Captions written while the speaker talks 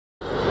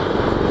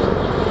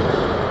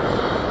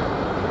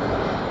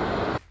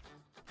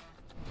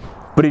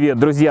Привет,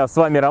 друзья! С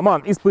вами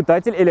Роман,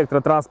 испытатель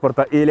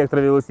электротранспорта и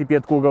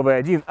электровелосипед Kugoo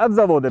V1 от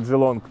завода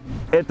Jilong.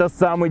 Это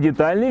самый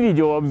детальный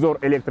видеообзор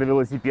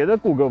электровелосипеда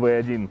Kugoo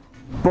V1.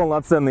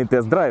 Полноценный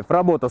тест-драйв,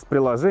 работа с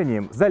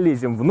приложением,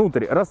 залезем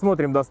внутрь,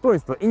 рассмотрим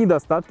достоинства и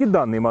недостатки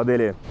данной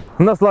модели.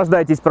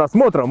 Наслаждайтесь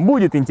просмотром,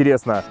 будет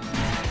интересно!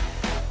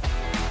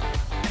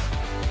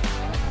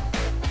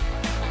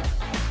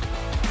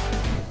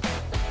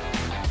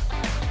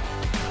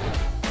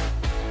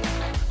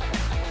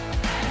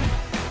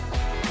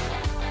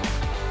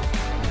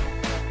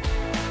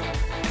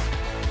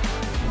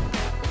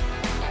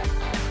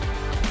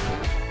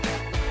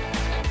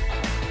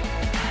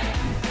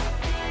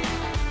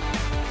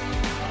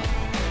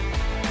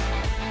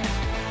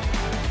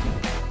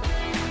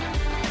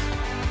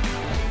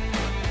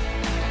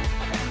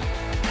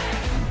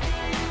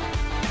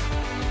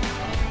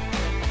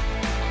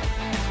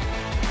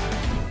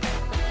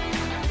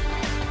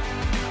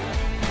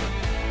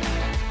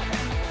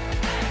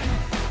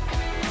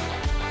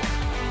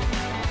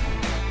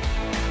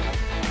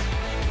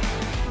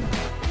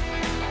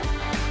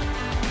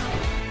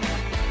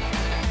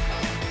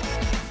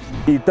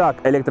 Итак,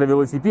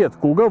 электровелосипед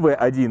Kugoo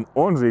V1,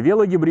 он же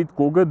велогибрид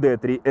Kugoo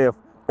D3F,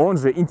 он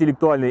же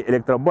интеллектуальный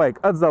электробайк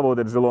от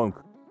завода Jilong.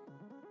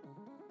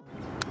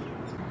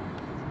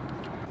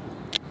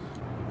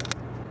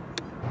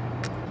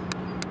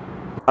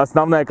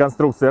 Основная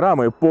конструкция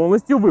рамы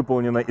полностью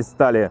выполнена из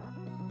стали.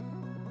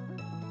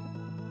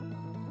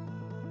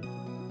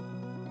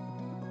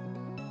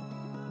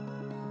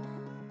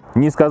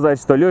 Не сказать,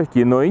 что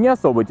легкий, но и не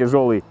особо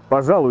тяжелый.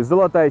 Пожалуй,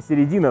 золотая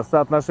середина в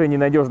соотношении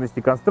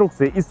надежности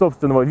конструкции и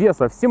собственного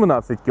веса в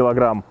 17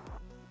 килограмм.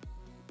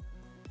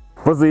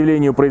 По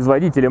заявлению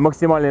производителя,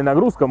 максимальная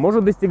нагрузка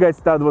может достигать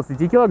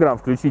 120 килограмм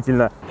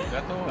включительно.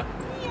 Готово?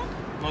 Нет.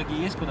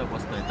 Ноги есть куда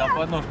поставить? Там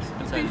подножки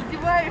специально. Ты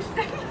издеваешься?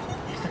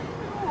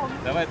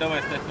 Давай,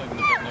 ставь ноги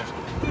на подножки.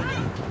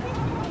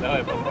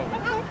 Давай, попробуй.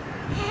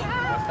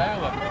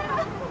 Поставила?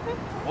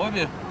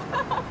 Обе?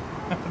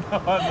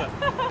 Да ладно.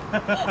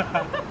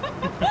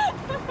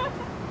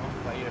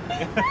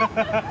 Поехали.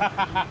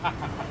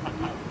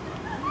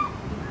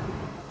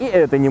 И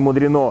это не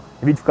мудрено,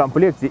 ведь в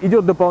комплекте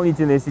идет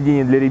дополнительное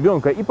сиденье для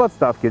ребенка и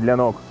подставки для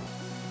ног.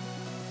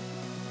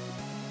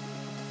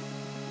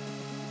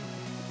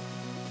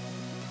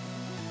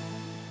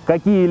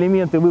 Какие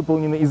элементы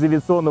выполнены из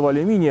авиационного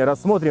алюминия,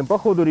 рассмотрим по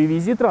ходу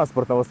ревизии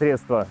транспортного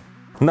средства.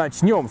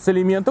 Начнем с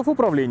элементов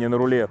управления на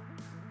руле.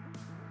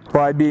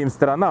 По обеим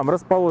сторонам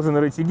расположены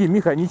рычаги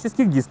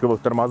механических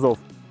дисковых тормозов.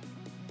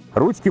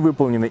 Ручки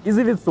выполнены из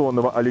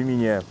авиационного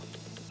алюминия.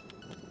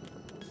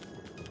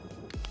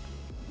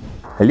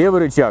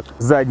 Левый рычаг –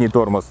 задний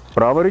тормоз,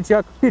 правый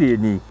рычаг –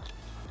 передний.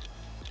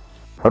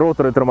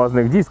 Роторы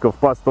тормозных дисков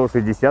по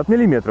 160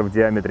 мм в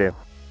диаметре.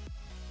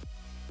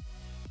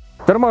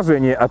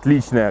 Торможение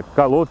отличное,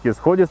 колодки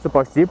сходятся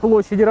по всей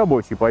площади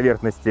рабочей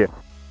поверхности.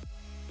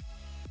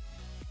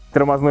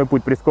 Тормозной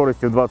путь при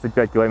скорости в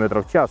 25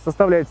 км в час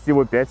составляет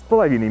всего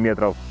 5,5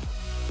 метров.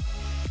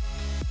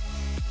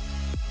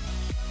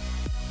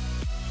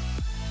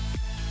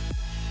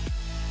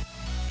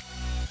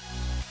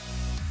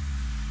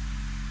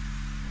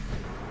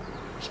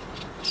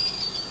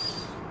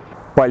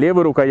 По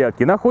левой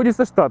рукоятке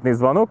находится штатный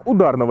звонок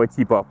ударного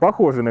типа,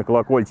 похожий на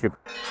колокольчик.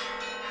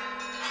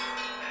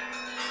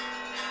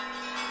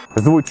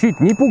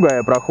 Звучит, не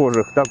пугая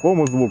прохожих, к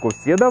такому звуку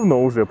все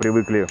давно уже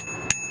привыкли.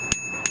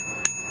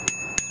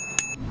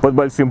 Под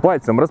большим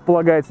пальцем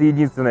располагается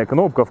единственная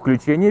кнопка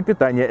включения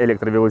питания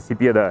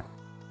электровелосипеда.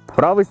 С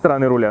правой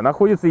стороны руля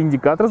находится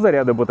индикатор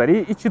заряда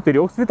батареи из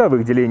 4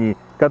 световых делений,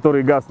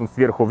 которые гаснут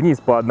сверху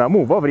вниз по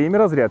одному во время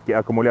разрядки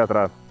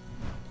аккумулятора.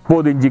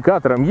 Под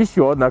индикатором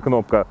еще одна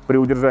кнопка, при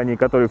удержании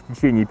которой в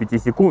течение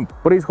 5 секунд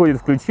происходит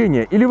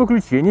включение или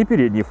выключение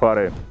передней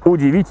фары.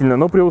 Удивительно,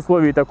 но при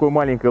условии такой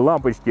маленькой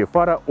лампочки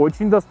фара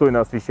очень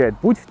достойно освещает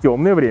путь в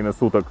темное время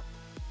суток.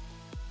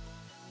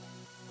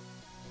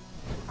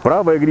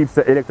 Правая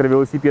грипса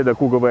электровелосипеда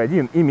Kugoo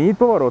V1 имеет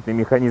поворотный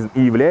механизм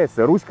и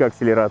является ручкой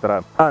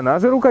акселератора, она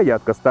же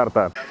рукоятка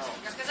старта.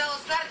 Я сказала,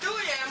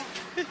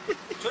 стартуем!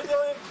 Что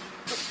делаем?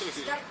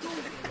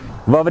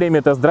 Во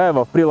время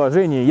тест-драйва в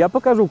приложении я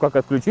покажу, как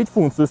отключить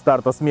функцию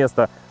старта с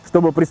места,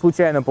 чтобы при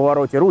случайном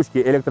повороте ручки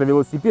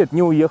электровелосипед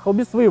не уехал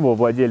без своего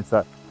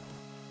владельца.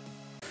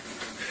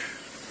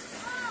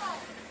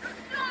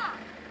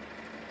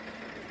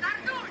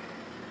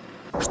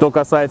 Что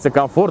касается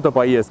комфорта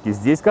поездки,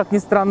 здесь, как ни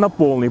странно,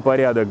 полный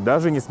порядок,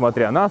 даже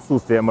несмотря на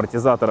отсутствие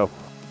амортизаторов.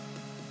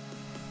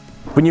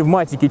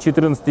 Пневматики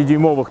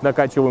 14-дюймовых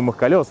накачиваемых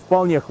колес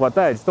вполне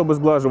хватает, чтобы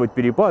сглаживать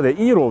перепады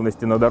и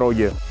неровности на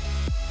дороге.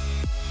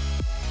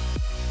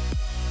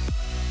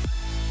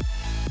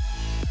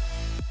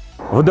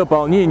 В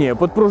дополнение,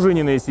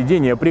 подпружиненное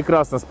сиденье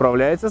прекрасно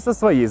справляется со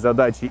своей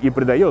задачей и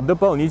придает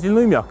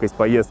дополнительную мягкость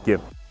поездке.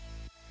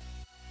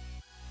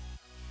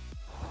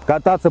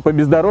 Кататься по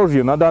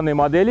бездорожью на данной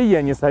модели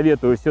я не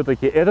советую,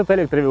 все-таки этот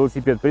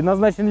электровелосипед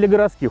предназначен для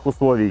городских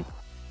условий.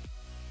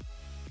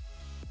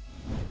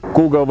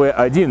 Kugoo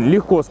V1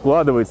 легко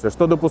складывается,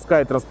 что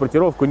допускает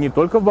транспортировку не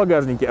только в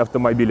багажнике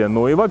автомобиля,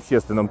 но и в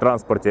общественном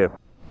транспорте.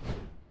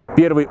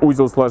 Первый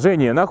узел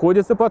сложения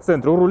находится по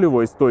центру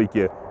рулевой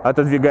стойки.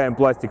 Отодвигаем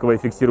пластиковое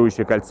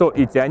фиксирующее кольцо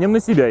и тянем на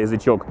себя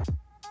язычок.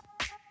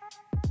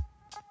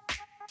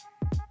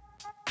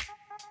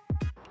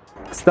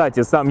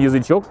 Кстати, сам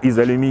язычок из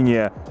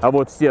алюминия, а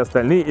вот все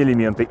остальные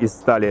элементы из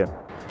стали.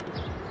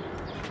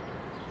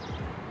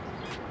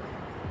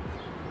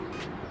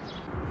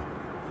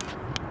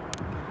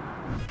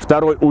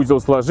 Второй узел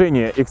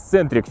сложения –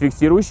 эксцентрик,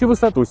 фиксирующий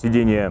высоту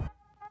сидения.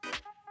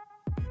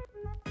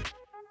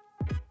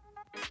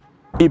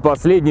 И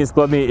последние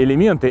складные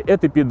элементы –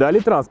 это педали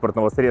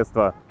транспортного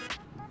средства.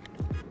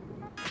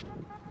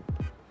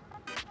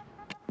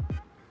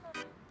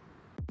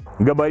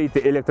 Габариты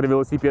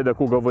электровелосипеда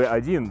Kugoo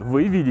V1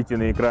 вы видите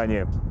на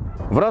экране.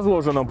 В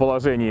разложенном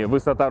положении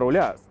высота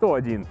руля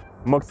 101,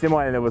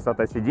 максимальная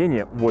высота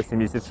сидения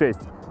 86,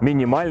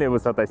 минимальная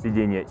высота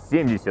сидения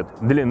 70,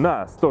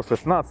 длина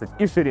 116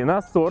 и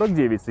ширина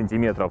 49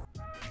 см.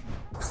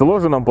 В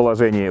сложенном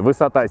положении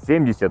высота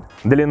 70,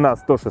 длина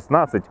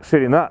 116,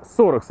 ширина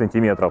 40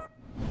 см.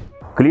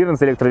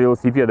 Клиренс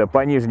электровелосипеда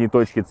по нижней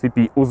точке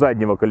цепи у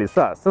заднего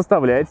колеса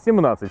составляет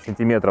 17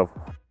 см.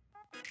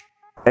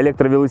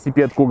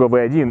 Электровелосипед Kugoo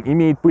V1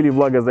 имеет пыль и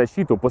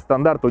влагозащиту по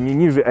стандарту не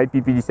ниже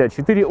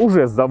IP54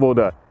 уже с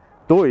завода,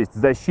 то есть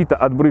защита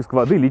от брызг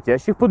воды,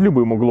 летящих под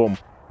любым углом.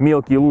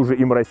 Мелкие лужи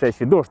и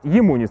моросящий дождь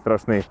ему не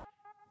страшны.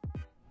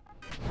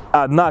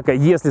 Однако,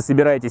 если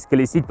собираетесь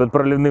колесить под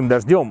проливным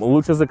дождем,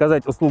 лучше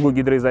заказать услугу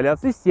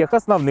гидроизоляции всех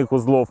основных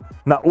узлов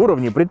на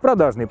уровне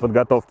предпродажной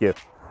подготовки.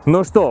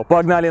 Ну что,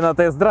 погнали на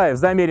тест-драйв,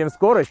 замерим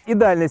скорость и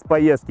дальность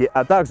поездки,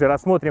 а также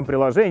рассмотрим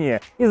приложение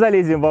и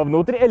залезем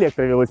вовнутрь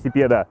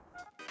электровелосипеда.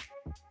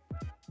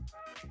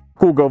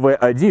 Kugoo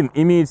V1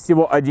 имеет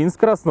всего один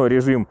скоростной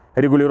режим.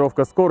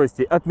 Регулировка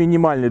скорости от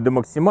минимальной до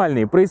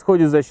максимальной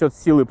происходит за счет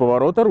силы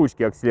поворота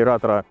ручки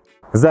акселератора.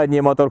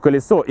 Заднее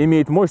мотор-колесо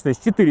имеет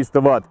мощность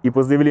 400 Вт и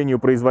по заявлению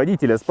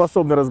производителя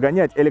способно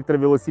разгонять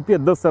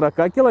электровелосипед до 40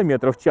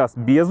 км в час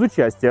без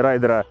участия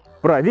райдера.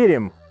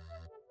 Проверим!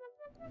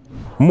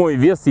 Мой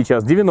вес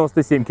сейчас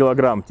 97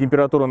 кг,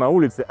 температура на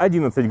улице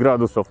 11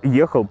 градусов,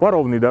 ехал по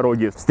ровной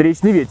дороге.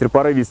 Встречный ветер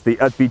порывистый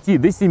от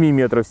 5 до 7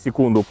 метров в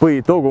секунду. По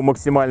итогу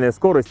максимальная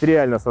скорость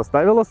реально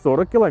составила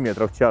 40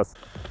 км в час.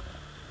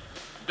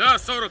 Да,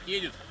 40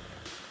 едет.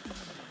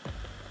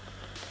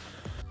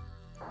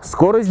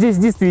 Скорость здесь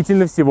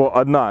действительно всего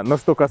одна, но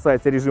что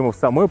касается режимов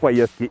самой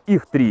поездки,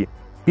 их три.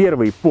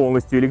 Первый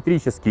полностью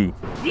электрический.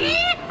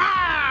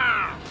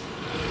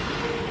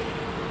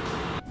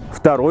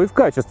 Второй в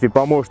качестве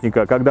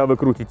помощника, когда вы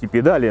крутите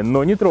педали,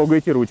 но не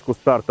трогаете ручку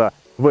старта.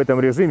 В этом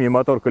режиме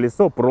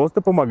мотор-колесо просто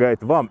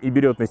помогает вам и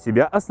берет на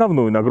себя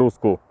основную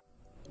нагрузку.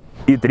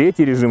 И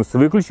третий режим с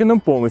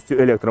выключенным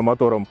полностью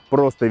электромотором,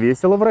 просто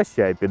весело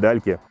вращая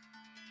педальки.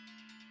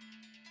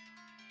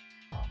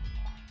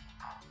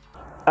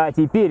 А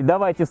теперь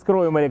давайте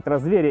вскроем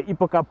электрозверя и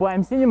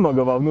покопаемся немного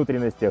во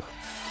внутренностях.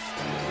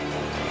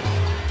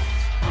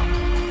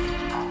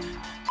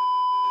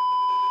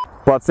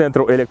 По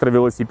центру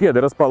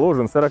электровелосипеда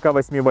расположен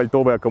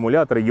 48-вольтовый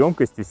аккумулятор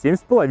емкостью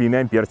 7,5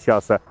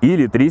 ампер-часа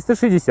или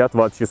 360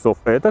 Вт-часов.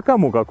 Это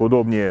кому как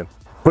удобнее.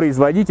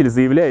 Производитель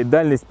заявляет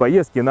дальность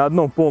поездки на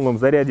одном полном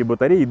заряде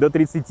батареи до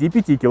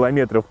 35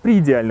 км при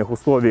идеальных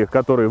условиях,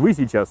 которые вы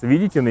сейчас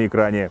видите на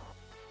экране.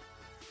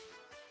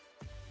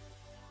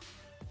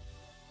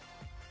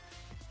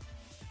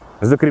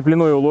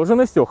 Закреплено и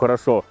уложено все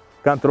хорошо.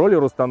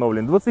 Контроллер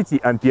установлен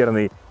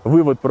 20-амперный,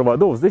 вывод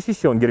проводов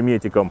защищен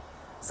герметиком.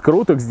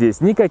 Скруток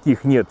здесь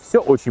никаких нет, все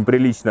очень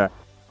прилично.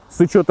 С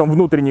учетом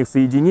внутренних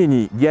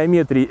соединений,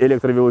 геометрии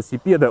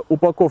электровелосипеда,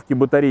 упаковки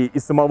батареи и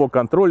самого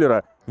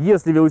контроллера,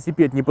 если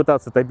велосипед не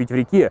пытаться топить в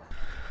реке,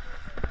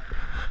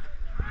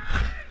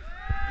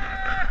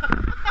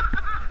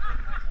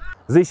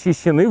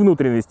 защищены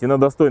внутренности на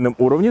достойном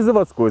уровне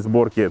заводской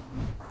сборки.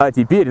 А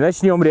теперь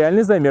начнем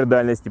реальный замер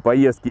дальности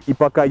поездки, и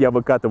пока я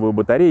выкатываю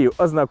батарею,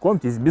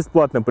 ознакомьтесь с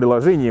бесплатным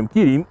приложением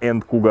Kirin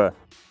 & Kugoo.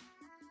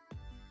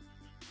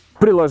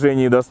 В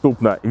приложении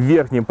доступно в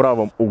верхнем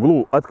правом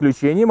углу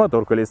отключение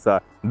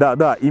мотор-колеса.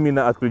 Да-да,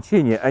 именно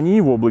отключение, а не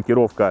его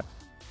блокировка.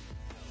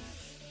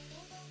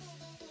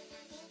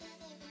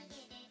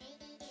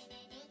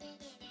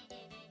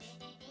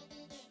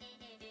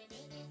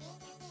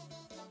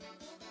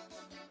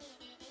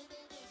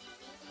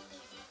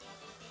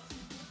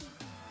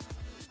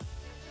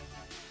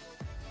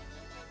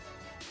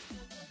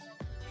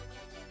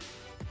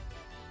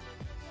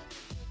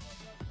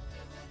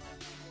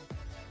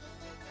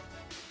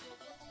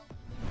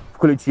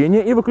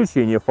 Включение и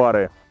выключение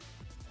фары.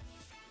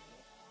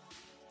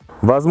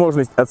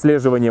 Возможность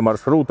отслеживания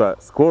маршрута,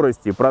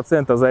 скорости,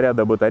 процента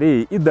заряда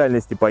батареи и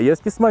дальности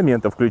поездки с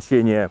момента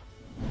включения.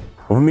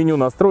 В меню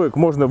настроек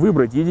можно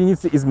выбрать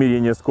единицы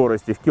измерения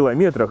скорости в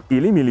километрах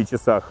или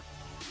милличасах.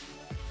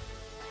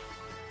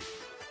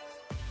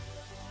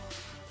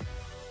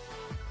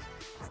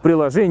 В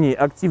приложении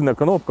активна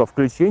кнопка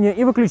включения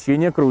и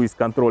выключения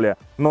круиз-контроля,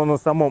 но на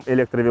самом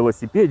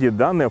электровелосипеде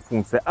данная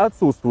функция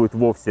отсутствует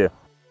вовсе.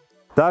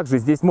 Также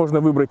здесь можно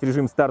выбрать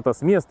режим старта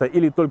с места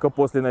или только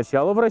после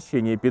начала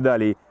вращения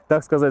педалей,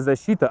 так сказать,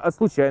 защита от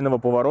случайного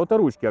поворота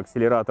ручки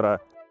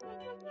акселератора.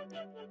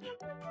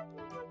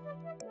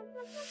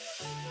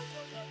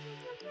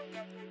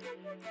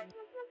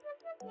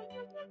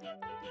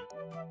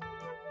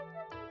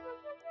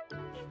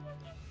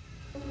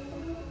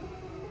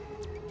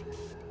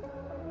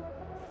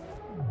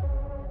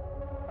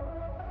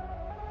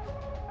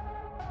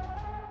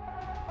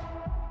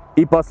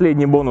 И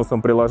последним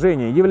бонусом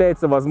приложения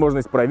является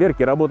возможность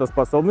проверки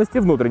работоспособности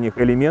внутренних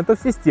элементов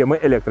системы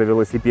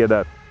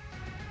электровелосипеда.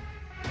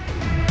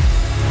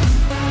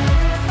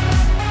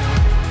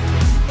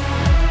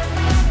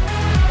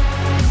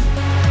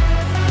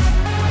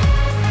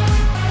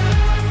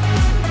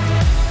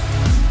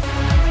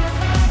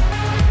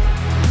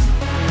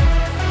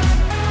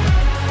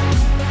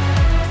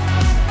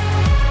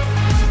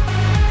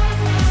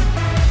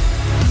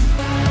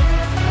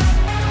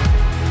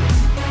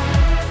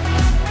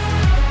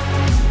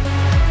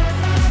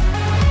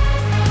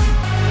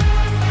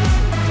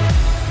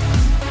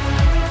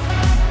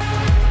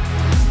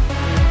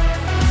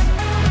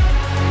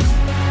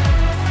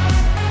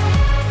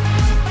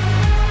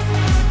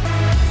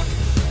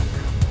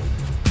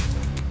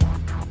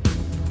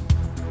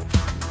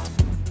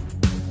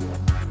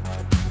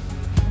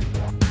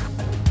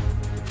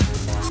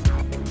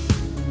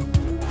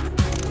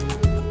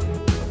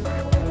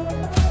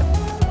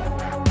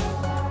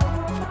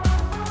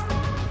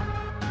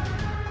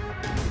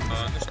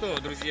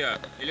 Друзья,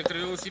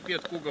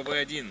 электровелосипед Kugoo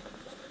V1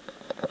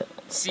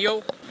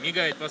 сел,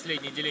 мигает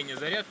последнее деление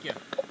зарядки.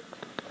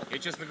 Я,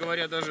 честно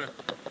говоря, даже,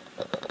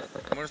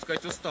 можно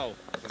сказать, устал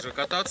уже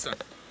кататься.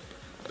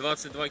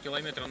 22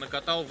 километра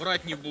накатал,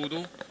 врать не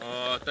буду,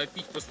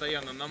 топить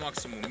постоянно на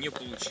максимум не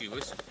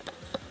получилось.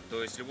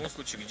 То есть в любом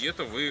случае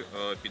где-то вы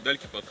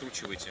педальки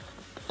подкручиваете.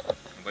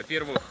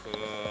 Во-первых,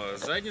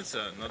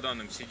 задница на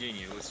данном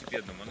сидении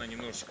велосипедном, она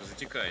немножечко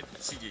затекает,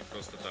 сидеть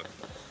просто так,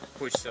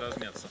 хочется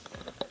размяться.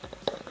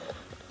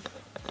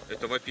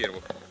 Это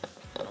во-первых.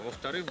 А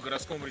во-вторых, в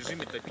городском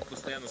режиме топить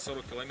постоянно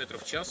 40 км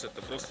в час это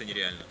просто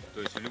нереально.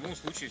 То есть в любом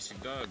случае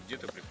всегда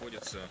где-то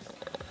приходится,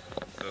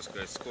 так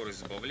сказать, скорость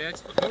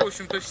сбавлять. Ну, в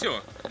общем-то,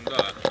 все.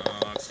 Да,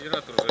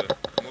 акселератор уже,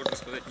 можно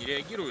сказать, не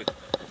реагирует.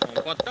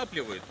 Он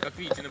подтапливает. Как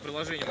видите, на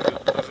приложении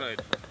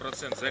отображает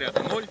процент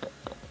заряда 0.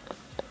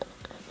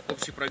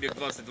 Общий пробег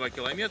 22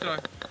 километра.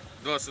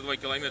 22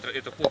 километра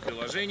это по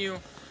приложению.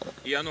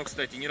 И оно,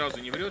 кстати, ни разу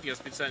не врет. Я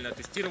специально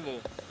тестировал,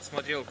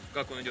 смотрел,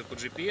 как он идет по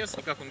GPS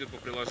и как он идет по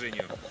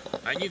приложению.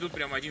 Они идут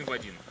прям один в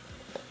один.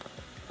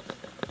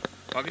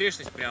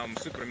 Погрешность прям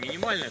супер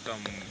минимальная, там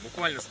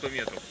буквально 100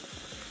 метров.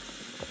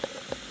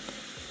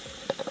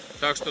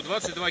 Так что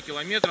 22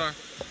 километра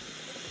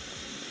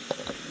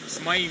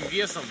с моим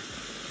весом.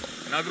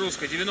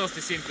 Нагрузка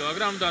 97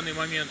 килограмм в данный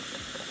момент.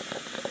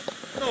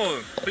 Ну,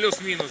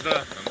 плюс-минус, да,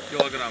 там,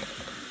 килограмм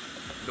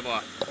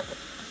 2.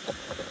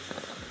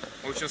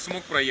 В общем,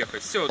 смог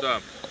проехать. Все,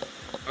 да.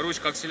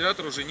 Ручка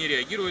акселератора уже не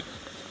реагирует.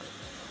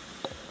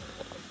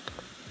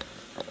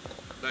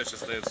 Дальше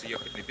остается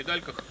ехать на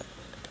педальках.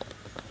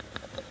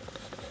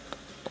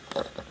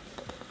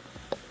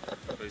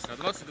 То есть на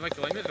 22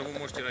 километра вы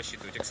можете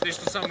рассчитывать. И, кстати,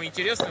 что самое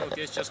интересное, вот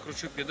я сейчас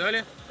кручу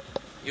педали,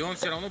 и он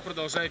все равно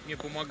продолжает мне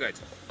помогать.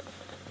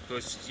 То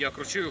есть я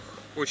кручу их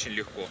очень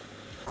легко.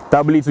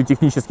 Таблицу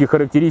технических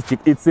характеристик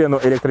и цену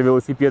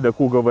электровелосипеда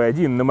Kugoo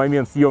V1 на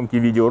момент съемки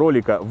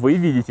видеоролика вы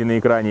видите на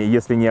экране.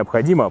 Если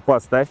необходимо,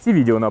 поставьте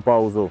видео на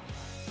паузу.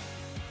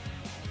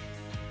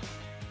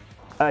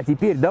 А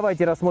теперь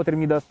давайте рассмотрим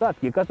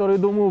недостатки, которые,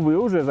 думаю, вы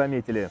уже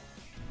заметили.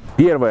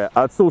 Первое.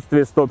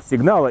 Отсутствие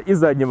стоп-сигнала и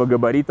заднего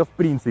габарита в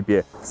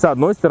принципе. С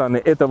одной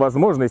стороны, это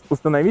возможность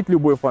установить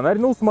любой фонарь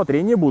на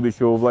усмотрение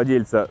будущего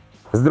владельца.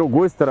 С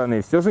другой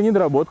стороны, все же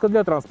недоработка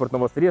для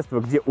транспортного средства,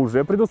 где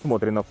уже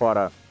предусмотрена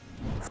фара.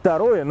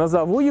 Второе,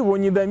 назову его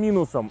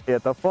недоминусом,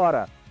 это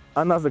фара.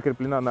 Она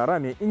закреплена на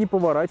раме и не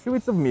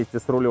поворачивается вместе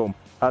с рулем.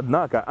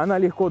 Однако она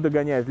легко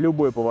догоняет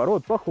любой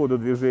поворот по ходу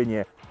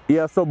движения. И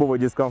особого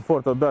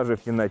дискомфорта даже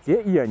в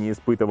темноте я не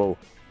испытывал.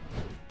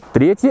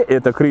 Третье –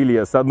 это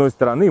крылья. С одной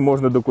стороны,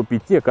 можно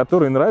докупить те,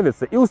 которые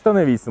нравятся, и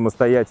установить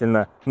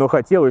самостоятельно. Но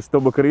хотелось,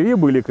 чтобы крылья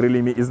были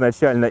крыльями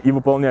изначально и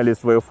выполняли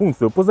свою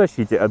функцию по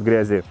защите от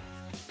грязи.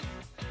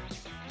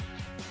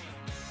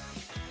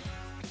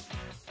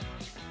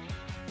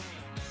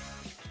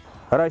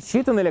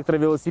 Рассчитан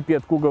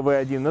электровелосипед Kugoo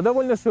V1 на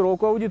довольно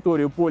широкую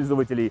аудиторию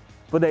пользователей.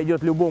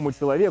 Подойдет любому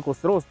человеку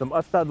с ростом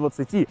от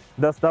 120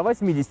 до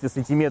 180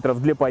 см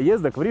для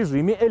поездок в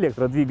режиме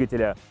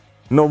электродвигателя.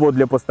 Но вот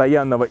для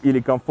постоянного или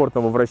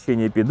комфортного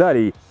вращения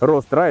педалей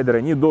рост райдера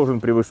не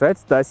должен превышать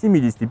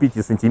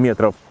 175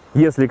 см.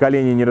 Если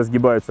колени не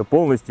разгибаются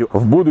полностью,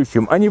 в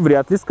будущем они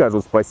вряд ли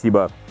скажут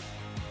спасибо.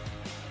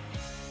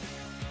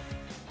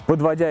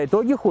 Подводя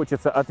итоги,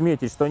 хочется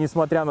отметить, что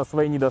несмотря на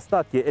свои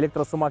недостатки,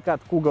 электросамокат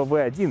Kugoo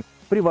V1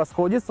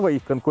 превосходит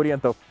своих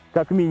конкурентов,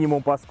 как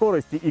минимум по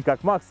скорости и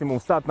как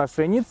максимум в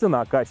соотношении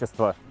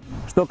цена-качество.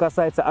 Что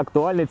касается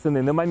актуальной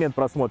цены на момент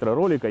просмотра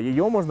ролика,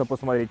 ее можно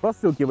посмотреть по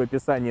ссылке в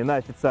описании на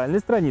официальной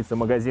странице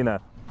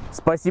магазина.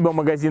 Спасибо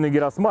магазину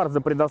Гиросмарт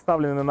за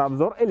предоставленный на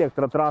обзор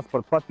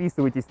электротранспорт.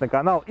 Подписывайтесь на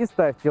канал и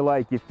ставьте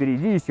лайки.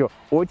 Впереди еще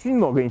очень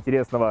много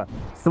интересного.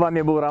 С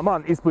вами был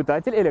Роман,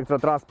 испытатель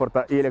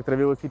электротранспорта и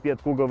электровелосипед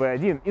Kugoo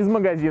V1 из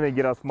магазина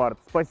Гиросмарт.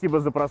 Спасибо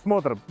за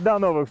просмотр. До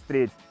новых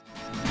встреч!